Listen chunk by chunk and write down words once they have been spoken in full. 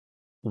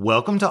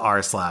Welcome to r/,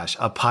 a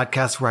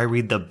podcast where I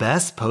read the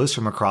best posts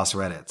from across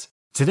Reddit.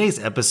 Today's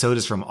episode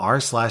is from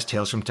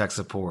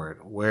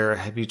r/Talesfromtechsupport, where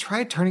have you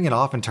tried turning it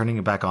off and turning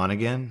it back on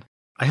again?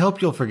 I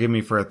hope you'll forgive me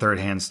for a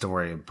third-hand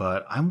story,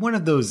 but I'm one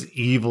of those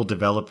evil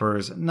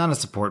developers, not a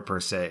support per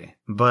se.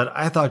 But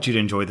I thought you'd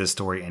enjoy this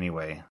story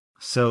anyway.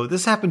 So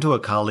this happened to a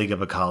colleague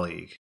of a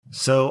colleague.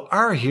 So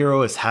our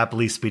hero is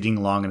happily speeding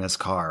along in his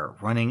car,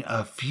 running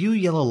a few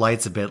yellow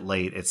lights a bit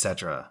late,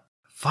 etc.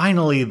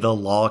 Finally, the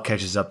law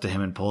catches up to him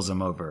and pulls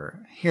him over.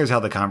 Here's how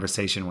the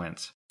conversation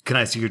went. "Can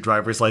I see your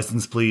driver's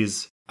license,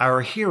 please?"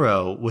 Our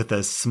hero, with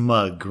a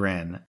smug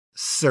grin.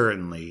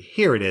 "Certainly.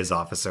 Here it is,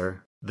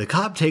 officer." The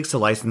cop takes the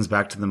license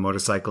back to the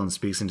motorcycle and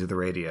speaks into the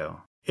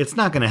radio. "It's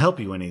not going to help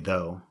you any,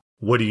 though."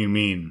 "What do you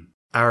mean?"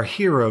 Our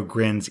hero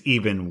grins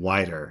even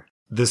wider.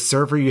 "The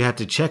server you have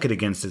to check it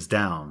against is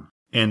down."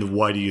 "And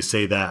why do you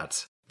say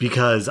that?"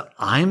 "Because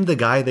I'm the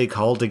guy they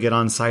called to get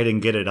on site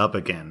and get it up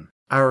again."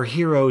 Our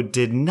hero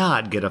did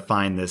not get a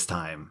fine this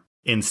time.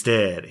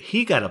 Instead,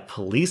 he got a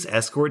police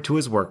escort to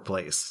his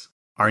workplace.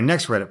 Our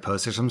next Reddit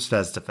post is from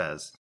Fez to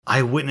Fez.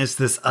 "I witnessed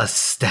this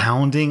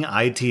astounding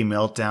IT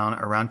meltdown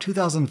around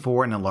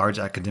 2004 in a large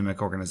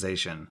academic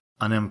organization.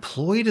 An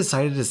employee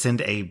decided to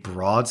send a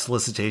broad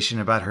solicitation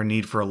about her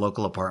need for a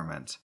local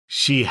apartment.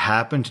 She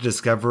happened to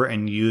discover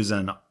and use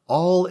an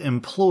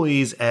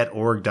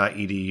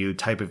allemployees@org.edu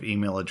type of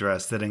email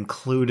address that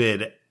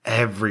included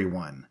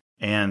everyone.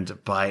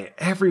 And by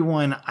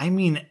everyone, I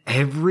mean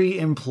every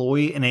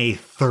employee in a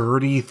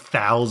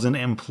 30,000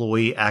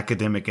 employee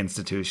academic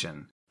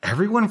institution.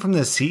 Everyone from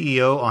the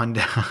CEO on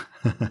down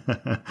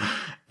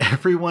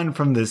Everyone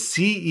from the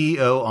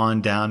CEO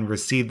on down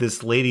received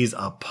this lady's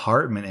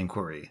apartment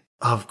inquiry.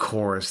 Of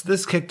course,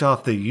 this kicked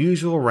off the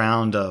usual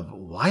round of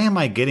 "why am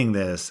I getting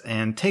this?"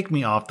 and "take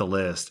me off the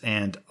list"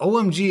 and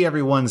 "OMG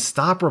everyone,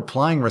 stop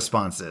replying"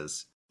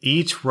 responses.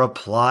 Each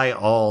reply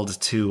alled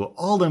to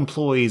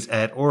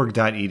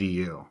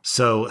allemployees@org.edu.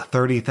 So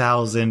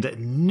 30,000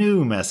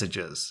 new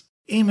messages.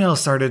 Email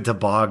started to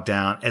bog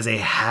down as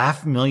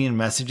 500,000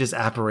 messages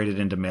apparated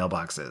into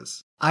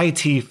mailboxes.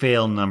 IT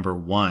fail number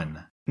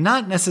 1.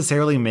 Not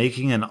necessarily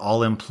making an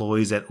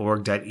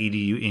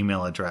allemployees@org.edu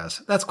email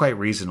address. That's quite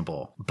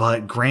reasonable.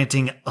 But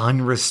granting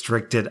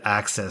unrestricted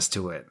access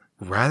to it.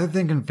 Rather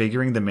than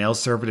configuring the mail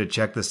server to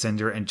check the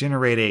sender and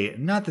generate a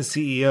 "not the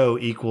CEO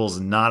equals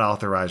not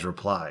authorized"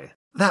 reply.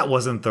 That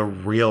wasn't the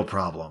real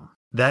problem.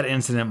 That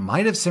incident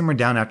might have simmered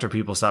down after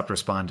people stopped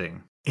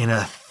responding. In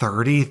a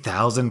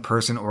 30,000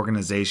 person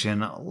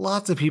organization,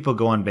 lots of people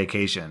go on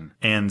vacation.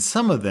 And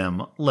some of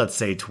them, let's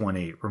say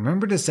 20,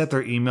 remember to set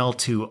their email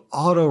to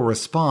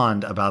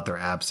auto-respond about their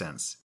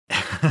absence.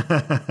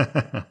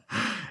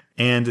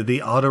 And the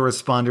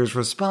autoresponders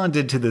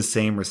responded to the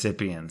same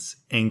recipients,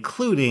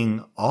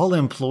 including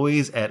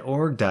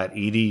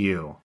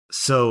allemployees@org.edu.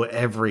 So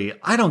every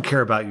 "I don't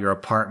care about your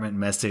apartment"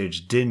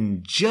 message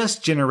didn't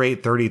just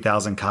generate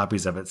 30,000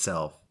 copies of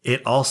itself.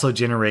 It also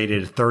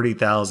generated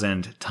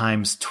 30,000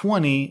 times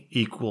 20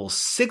 equals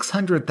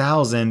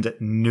 600,000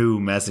 new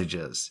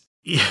messages.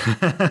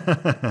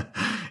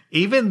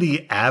 Even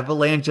the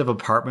avalanche of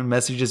apartment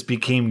messages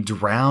became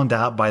drowned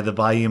out by the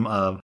volume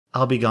of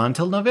 "I'll be gone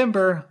till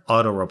November"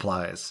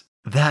 auto-replies.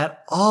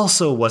 That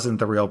also wasn't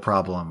the real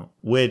problem,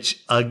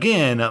 which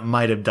again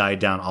might have died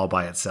down all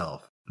by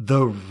itself.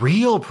 The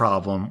real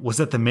problem was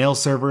that the mail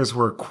servers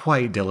were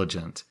quite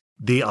diligent.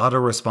 The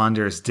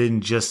autoresponders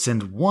didn't just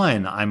send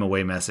one "I'm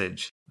away"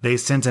 message. They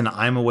sent an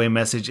 "I'm away"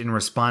 message in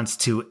response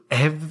to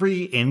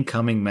every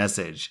incoming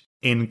message,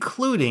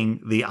 including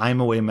the "I'm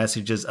away"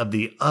 messages of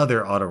the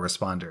other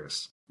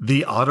autoresponders.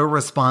 The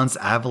auto-response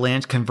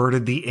avalanche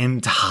converted the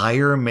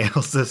entire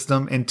mail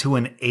system into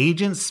an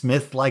Agent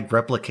Smith-like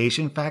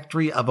replication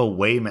factory of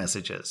away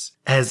messages,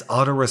 as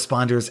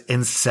autoresponders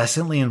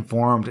incessantly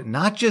informed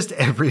not just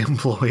every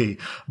employee,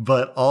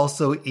 but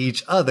also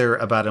each other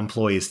about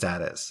employee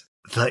status.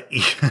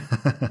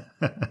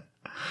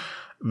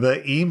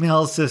 The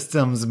email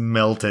systems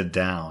melted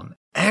down.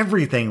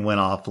 Everything went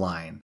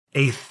offline.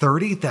 A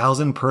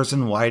 30,000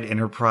 person-wide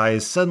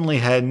enterprise suddenly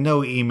had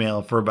no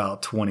email for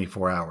about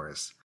 24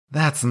 hours.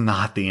 That's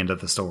not the end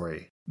of the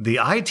story. The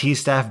IT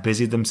staff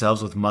busied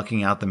themselves with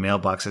mucking out the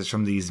mailboxes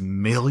from these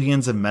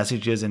millions of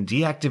messages and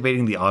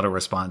deactivating the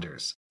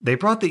autoresponders. They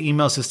brought the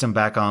email system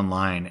back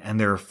online, and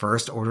their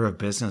first order of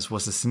business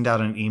was to send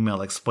out an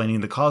email explaining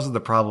the cause of the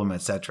problem,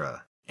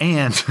 etc.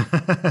 And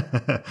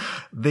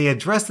they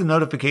addressed the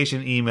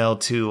notification email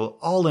to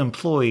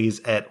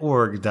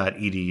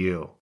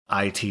allemployees@org.edu.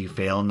 IT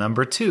fail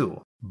number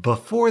 2.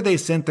 Before they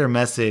sent their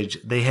message,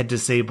 they had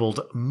disabled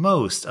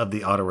most of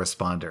the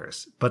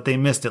autoresponders, but they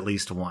missed at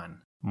least one.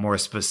 More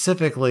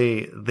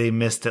specifically, they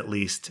missed at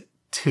least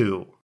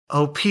 2.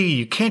 "OP,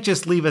 you can't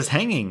just leave us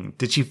hanging.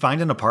 Did she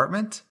find an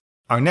apartment?"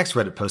 Our next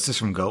Reddit post is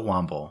from Goat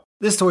Womble.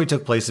 This story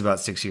took place about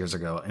 6 years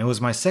ago, and it was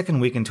my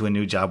second week into a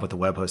new job with a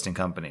web hosting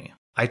company.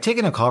 I'd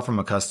taken a call from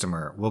a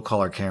customer, we'll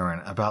call her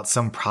Karen, about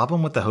some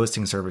problem with the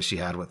hosting service she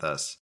had with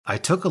us. I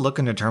took a look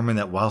and determined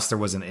that whilst there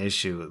was an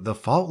issue, the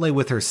fault lay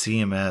with her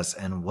CMS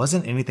and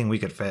wasn't anything we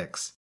could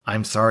fix.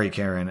 I'm sorry,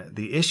 Karen.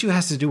 The issue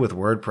has to do with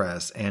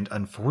WordPress, and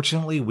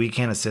unfortunately, we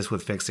can't assist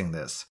with fixing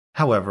this.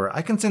 However,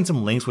 I can send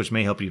some links which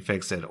may help you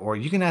fix it, or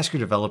you can ask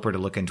your developer to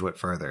look into it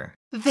further.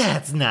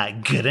 That's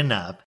not good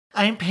enough.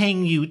 I'm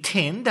paying you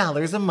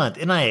 $10 a month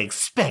and I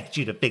expect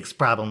you to fix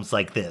problems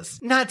like this,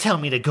 not tell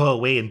me to go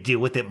away and deal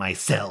with it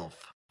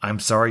myself. I'm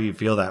sorry you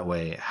feel that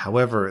way.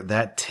 However,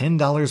 that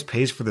 $10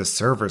 pays for the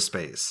server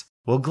space.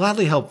 We'll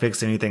gladly help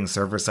fix anything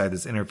server-side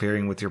that's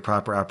interfering with your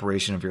proper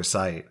operation of your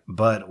site,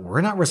 but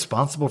we're not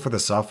responsible for the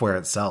software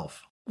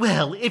itself.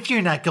 Well, if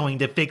you're not going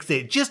to fix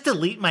it, just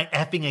delete my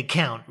effing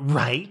account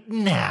right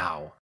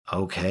now.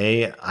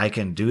 Okay, I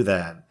can do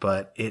that,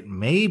 but it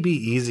may be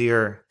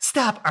easier.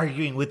 Stop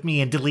arguing with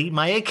me and delete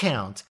my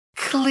account.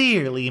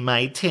 Clearly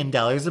my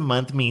 $10 a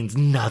month means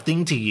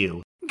nothing to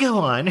you. Go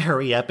on,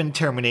 hurry up and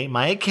terminate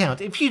my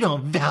account if you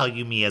don't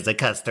value me as a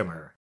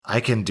customer.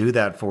 I can do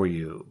that for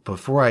you.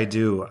 Before I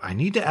do, I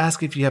need to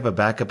ask if you have a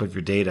backup of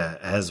your data,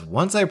 as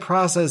once I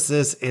process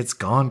this, it's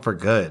gone for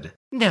good.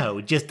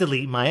 No, just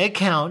delete my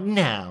account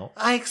now.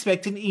 I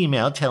expect an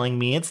email telling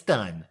me it's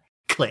done.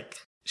 Click.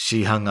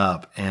 She hung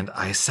up, and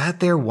I sat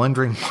there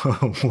wondering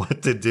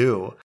what to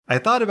do. I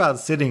thought about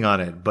sitting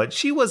on it, but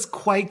she was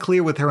quite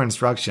clear with her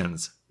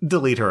instructions.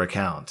 Delete her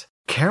account.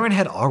 Karen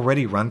had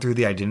already run through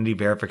the identity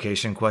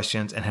verification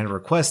questions and had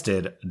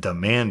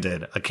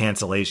demanded a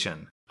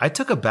cancellation. I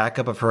took a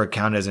backup of her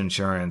account as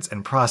insurance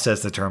and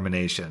processed the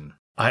termination.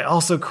 I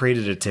also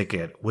created a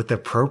ticket with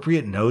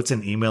appropriate notes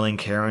and emailing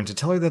Karen to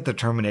tell her that the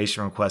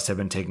termination request had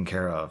been taken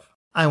care of.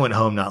 I went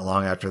home not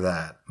long after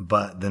that,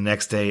 but the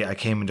next day I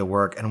came into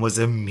work and was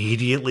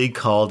immediately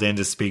called in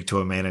to speak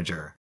to a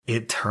manager.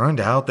 It turned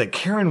out that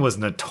Karen was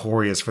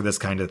notorious for this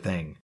kind of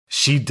thing.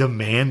 She'd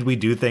demand we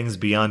do things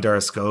beyond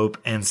our scope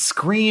and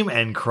scream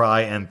and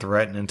cry and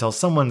threaten until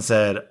someone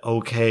said,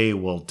 okay,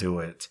 we'll do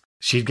it.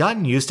 She'd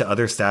gotten used to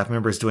other staff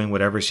members doing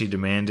whatever she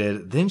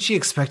demanded, then she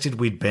expected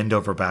we'd bend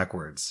over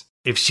backwards.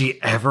 If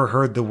she ever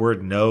heard the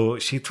word no,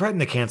 she threatened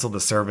to cancel the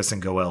service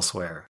and go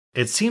elsewhere.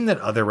 It seemed that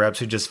other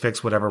reps would just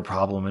fix whatever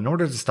problem in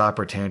order to stop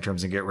her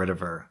tantrums and get rid of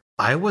her.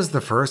 I was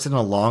the first in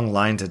a long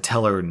line to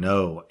tell her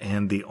no,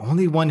 and the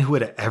only one who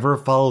had ever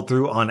followed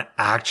through on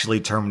actually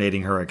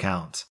terminating her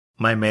account.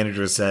 My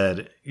manager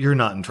said, "You're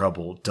not in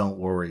trouble, don't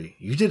worry.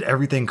 You did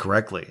everything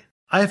correctly."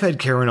 I've had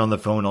Karen on the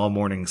phone all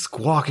morning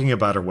squawking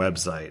about her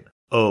website.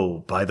 Oh,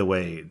 by the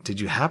way, did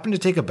you happen to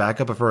take a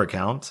backup of her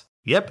account?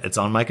 Yep, it's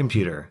on my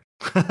computer.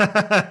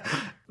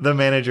 The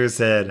manager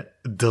said,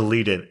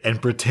 delete it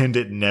and pretend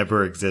it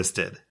never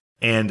existed.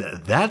 And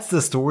that's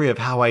the story of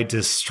how I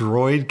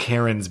destroyed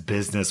Karen's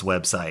business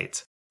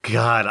website.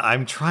 God,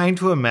 I'm trying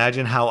to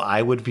imagine how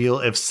I would feel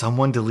if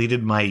someone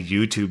deleted my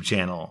YouTube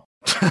channel.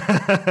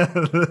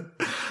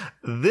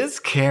 This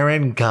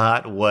Karen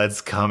got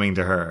what's coming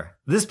to her.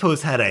 This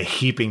post had a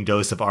heaping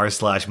dose of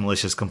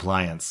r/malicious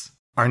compliance.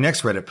 Our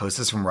next Reddit post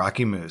is from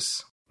Rocky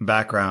Moose.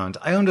 Background,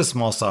 I owned a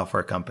small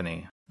software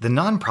company. The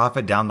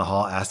nonprofit down the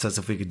hall asked us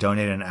if we could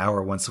donate an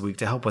hour once a week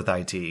to help with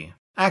IT,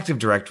 Active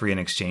Directory and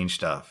Exchange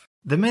stuff.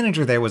 The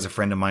manager there was a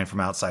friend of mine from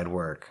outside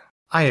work.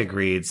 I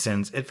agreed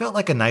since it felt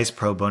like a nice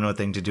pro bono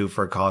thing to do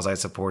for a cause I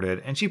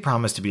supported, and she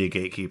promised to be a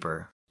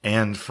gatekeeper.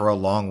 And for a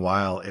long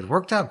while, it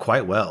worked out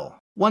quite well.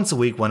 Once a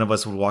week, one of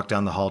us would walk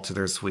down the hall to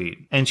their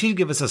suite, and she'd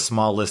give us a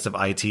small list of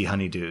IT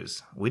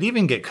honeydews. We'd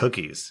even get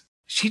cookies.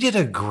 She did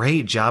a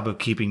great job of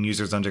keeping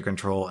users under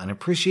control and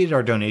appreciated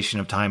our donation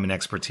of time and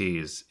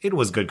expertise. It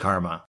was good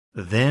karma.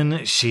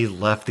 Then she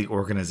left the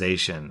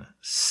organization.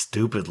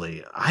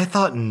 Stupidly, I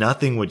thought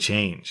nothing would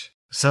change.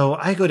 So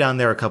I go down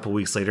there a couple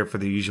weeks later for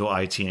the usual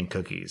IT and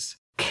cookies.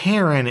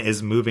 Karen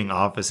is moving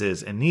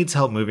offices and needs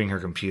help moving her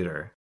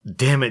computer.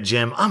 Damn it,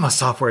 Jim, I'm a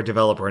software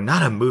developer,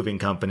 not a moving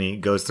company,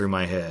 goes through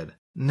my head.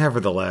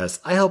 Nevertheless,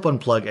 I help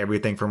unplug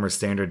everything from her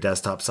standard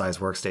desktop-sized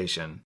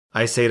workstation.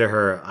 I say to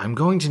her, I'm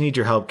going to need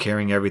your help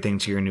carrying everything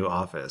to your new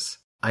office.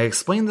 I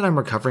explain that I'm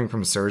recovering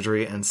from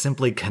surgery and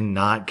simply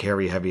cannot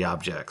carry heavy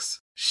objects.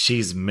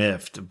 She's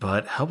miffed,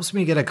 but helps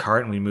me get a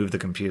cart and we move the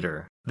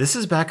computer. This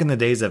is back in the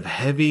days of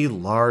heavy,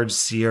 large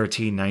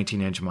CRT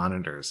 19-inch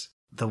monitors.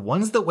 The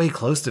ones that weigh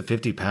close to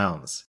 50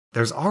 pounds.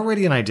 There's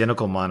already an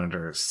identical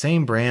monitor,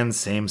 same brand,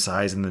 same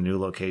size in the new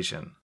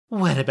location.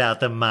 What about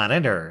the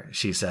monitor?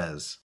 She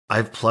says.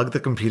 I've plugged the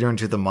computer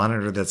into the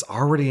monitor that's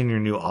already in your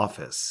new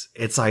office.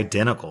 It's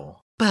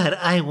identical. But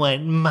I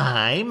want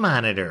my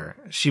monitor.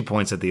 She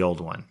points at the old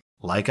one.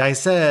 Like I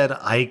said,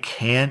 I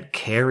can't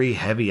carry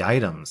heavy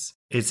items.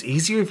 It's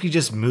easier if you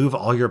just move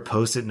all your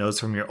post-it notes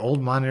from your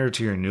old monitor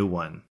to your new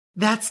one.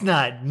 That's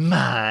not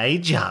my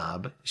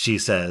job, she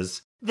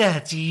says.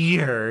 That's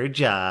your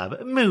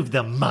job. Move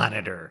the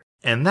monitor.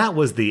 And that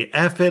was the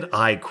F it,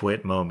 I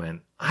quit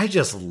moment. I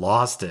just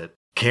lost it.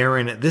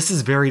 Karen, this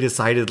is very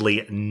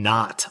decidedly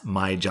not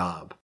my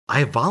job.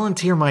 I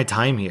volunteer my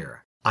time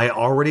here. I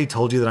already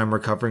told you that I'm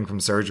recovering from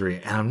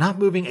surgery, and I'm not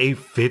moving a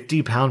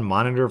 50-pound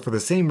monitor for the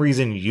same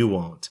reason you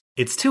won't.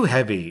 It's too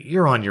heavy.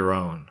 You're on your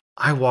own.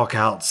 I walk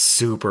out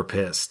super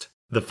pissed.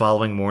 The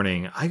following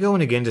morning, I go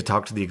in again to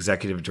talk to the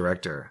executive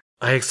director.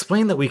 I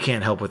explained that we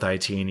can't help with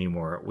IT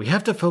anymore. We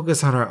have to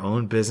focus on our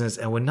own business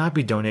and would not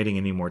be donating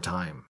any more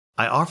time.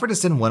 I offered to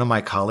send one of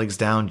my colleagues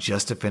down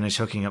just to finish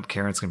hooking up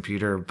Karen's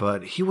computer,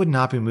 but he would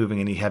not be moving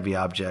any heavy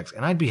objects,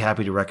 and I'd be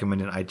happy to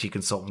recommend an IT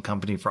consultant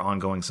company for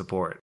ongoing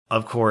support.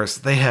 Of course,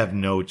 they have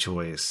no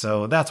choice,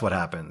 so that's what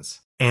happens.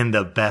 And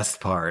the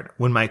best part,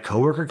 when my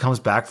coworker comes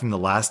back from the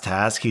last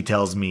task, he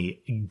tells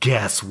me,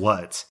 "Guess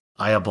what?"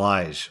 I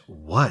oblige.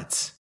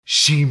 "What?"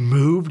 "She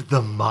moved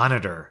the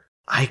monitor."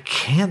 I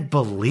can't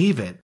believe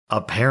it.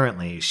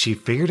 Apparently, she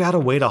figured out a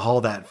way to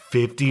haul that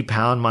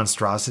 50-pound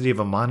monstrosity of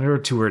a monitor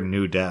to her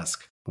new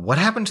desk. "What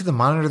happened to the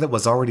monitor that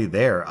was already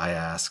there?" I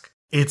ask.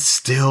 "It's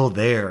still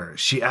there.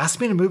 She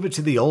asked me to move it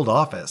to the old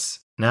office."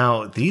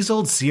 Now, these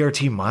old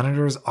CRT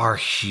monitors are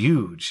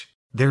huge.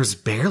 There's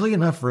barely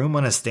enough room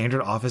on a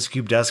standard office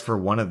cube desk for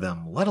one of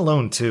them, let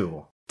alone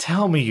two.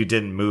 "Tell me you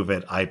didn't move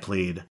it," I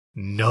plead.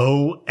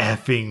 "No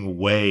effing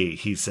way,"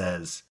 he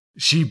says.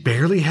 "She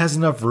barely has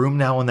enough room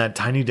now on that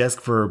tiny desk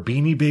for her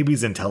Beanie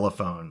Babies and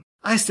telephone."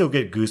 I still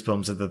get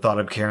goosebumps at the thought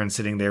of Karen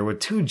sitting there with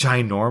two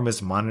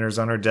ginormous monitors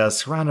on her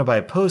desk surrounded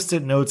by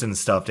post-it notes and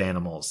stuffed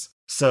animals.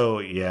 So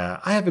yeah,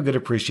 I have a good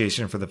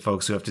appreciation for the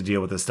folks who have to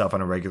deal with this stuff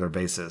on a regular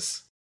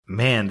basis.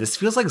 Man, this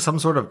feels like some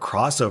sort of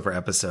crossover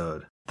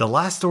episode. The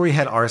last story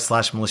had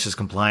r/malicious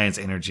compliance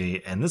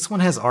energy, and this one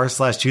has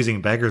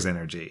r/choosing beggars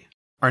energy.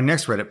 Our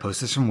next Reddit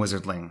post is from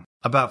Wizardling.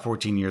 About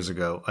 14 years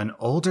ago, an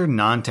older,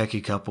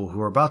 non-techie couple who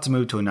were about to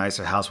move to a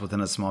nicer house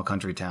within a small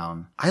country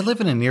town. I live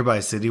in a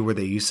nearby city where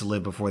they used to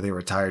live before they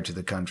retired to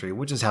the country,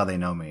 which is how they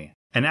know me.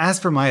 And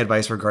asked for my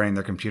advice regarding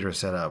their computer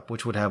setup,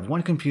 which would have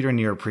one computer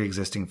near a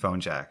pre-existing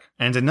phone jack,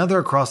 and another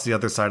across the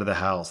other side of the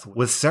house,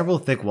 with several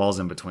thick walls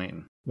in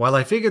between. While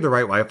I figured the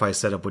right Wi-Fi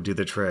setup would do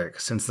the trick,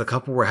 since the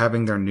couple were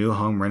having their new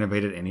home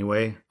renovated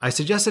anyway, I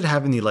suggested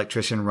having the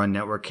electrician run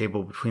network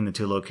cable between the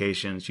two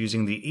locations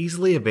using the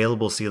easily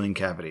available ceiling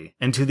cavity,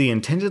 and to the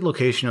intended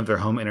location of their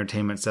home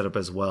entertainment setup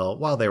as well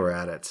while they were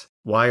at it.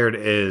 Wired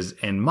is,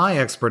 in my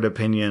expert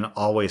opinion,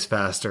 always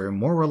faster,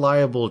 more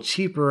reliable,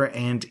 cheaper,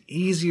 and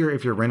easier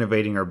if you're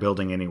renovating or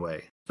building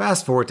anyway.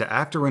 Fast forward to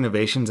after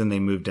renovations and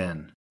they moved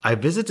in. I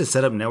visit to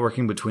set up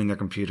networking between their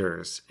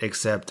computers,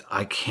 except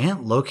I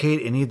can't locate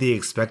any of the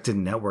expected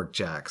network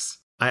jacks.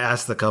 I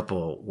asked the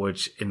couple,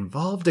 which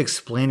involved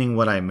explaining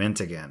what I meant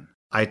again.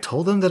 I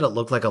told them that it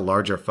looked like a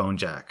larger phone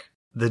jack.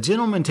 The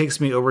gentleman takes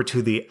me over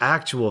to the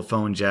actual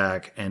phone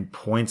jack and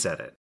points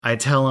at it. I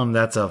tell him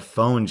that's a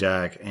phone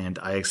jack, and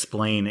I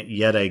explain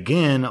yet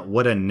again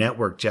what a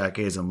network jack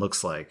is and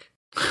looks like.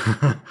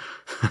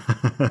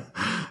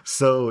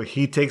 So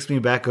he takes me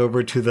back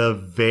over to the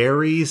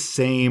very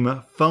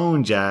same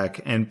phone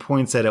jack and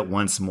points at it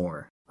once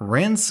more.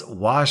 Rinse,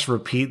 wash,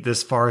 repeat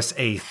this farce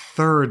a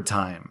third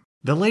time.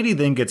 The lady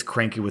then gets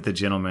cranky with the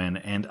gentleman,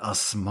 and a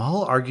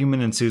small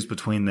argument ensues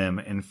between them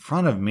in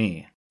front of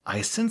me.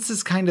 I sense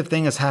this kind of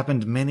thing has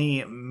happened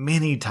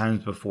many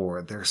times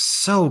before. They're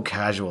so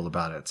casual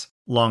about it.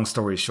 Long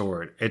story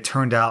short, it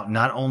turned out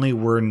not only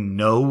were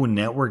no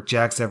network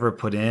jacks ever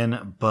put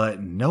in,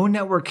 but no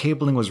network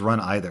cabling was run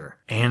either.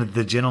 And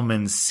the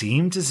gentleman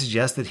seemed to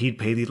suggest that he'd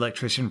pay the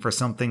electrician for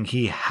something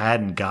he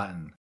hadn't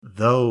gotten.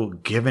 Though,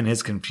 given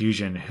his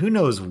confusion, who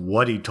knows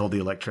what he told the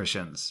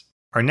electricians.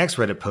 Our next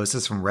Reddit post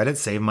is from Reddit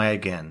Save My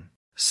Again.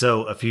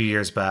 So, a few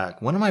years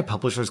back, one of my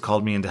publishers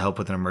called me in to help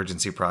with an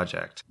emergency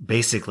project.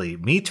 Basically,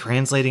 me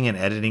translating and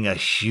editing a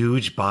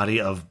huge body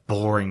of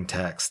boring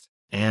text.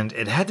 And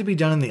it had to be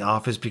done in the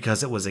office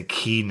because it was a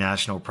key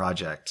national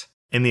project.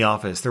 In the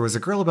office, there was a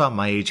girl about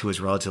my age who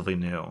was relatively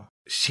new.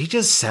 She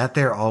just sat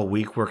there all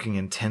week working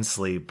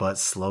intensely but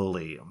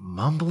slowly,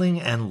 mumbling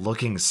and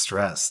looking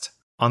stressed.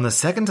 On the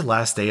second to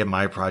last day of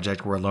my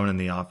project, we're alone in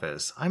the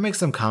office. I make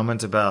some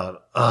comment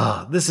about,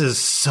 this is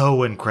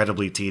so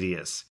incredibly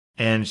tedious.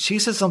 And she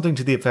says something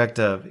to the effect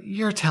of,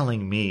 "You're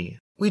telling me."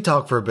 We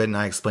talk for a bit and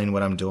I explain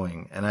what I'm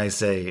doing. And I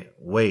say,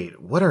 "Wait,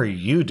 what are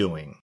you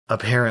doing?"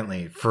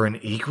 Apparently, for an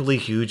equally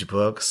huge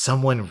book,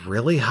 someone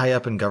really high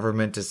up in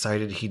government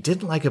decided he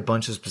didn't like a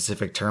bunch of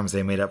specific terms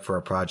they made up for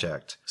a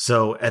project.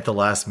 So, at the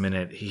last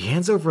minute, he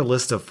hands over a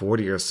list of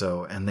 40 or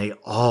so, and they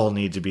all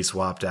need to be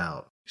swapped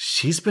out.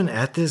 She's been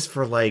at this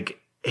for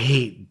like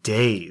 8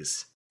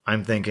 days.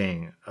 I'm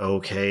thinking,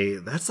 okay,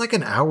 that's like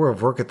an hour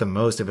of work at the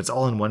most if it's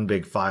all in one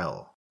big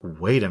file.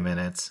 Wait a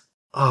minute.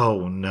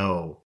 Oh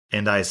no.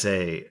 And I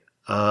say,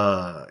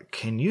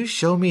 can you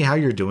show me how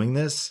you're doing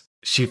this?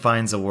 She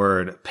finds a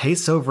word,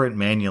 pastes over it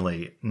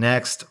manually.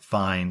 Next,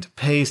 find,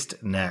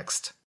 paste,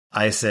 next.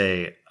 I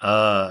say,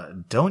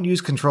 don't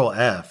use Control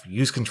F,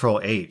 use Control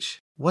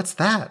H. What's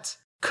that?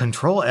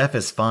 Control F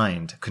is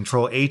find,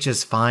 Control H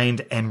is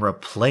find and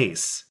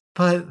replace.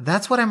 But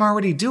that's what I'm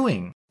already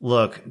doing.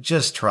 Look,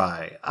 just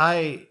try.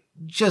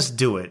 Just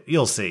do it,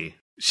 you'll see.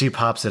 She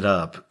pops it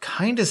up,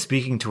 kinda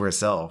speaking to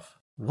herself.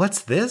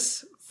 What's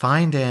this?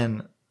 Find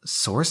and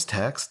source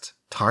text,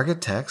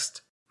 target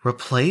text,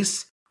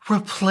 replace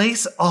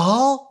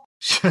all?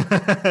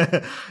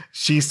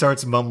 She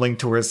starts mumbling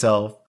to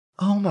herself.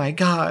 Oh my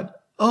god,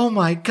 oh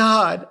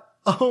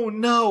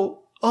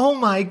no, oh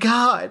my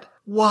god.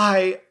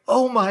 Why,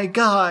 "Oh my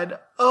god,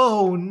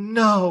 oh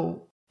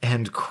no,"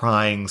 and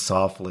crying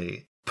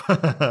softly.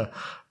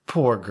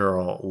 Poor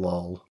girl,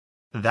 lol.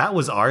 That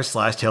was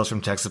r/Tales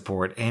from Tech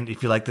Support, and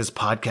if you like this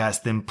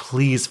podcast, then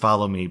please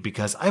follow me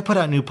because I put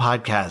out new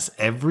podcasts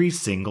every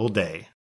single day.